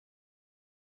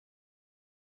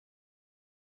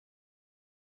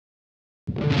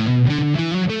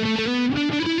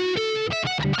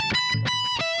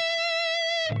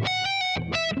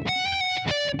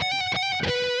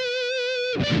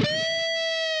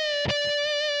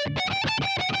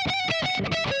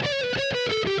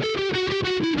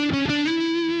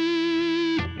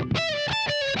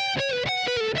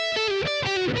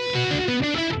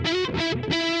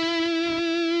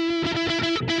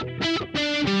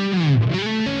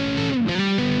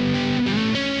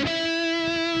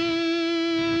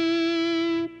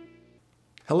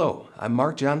Hello, I'm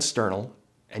Mark John Sternal,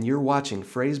 and you're watching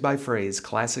Phrase by Phrase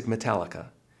Classic Metallica.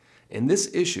 In this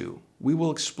issue, we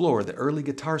will explore the early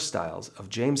guitar styles of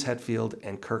James Hetfield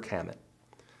and Kirk Hammett.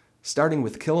 Starting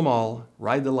with Kill 'Em All,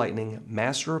 Ride the Lightning,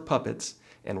 Master of Puppets,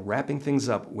 and wrapping things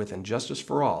up with And Justice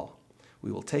for All, we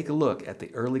will take a look at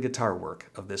the early guitar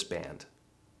work of this band.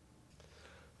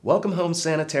 Welcome Home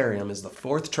Sanitarium is the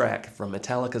fourth track from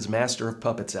Metallica's Master of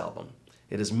Puppets album.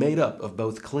 It is made up of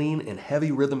both clean and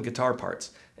heavy rhythm guitar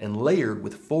parts and layered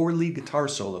with 4 lead guitar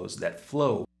solos that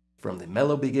flow from the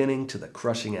mellow beginning to the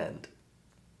crushing end.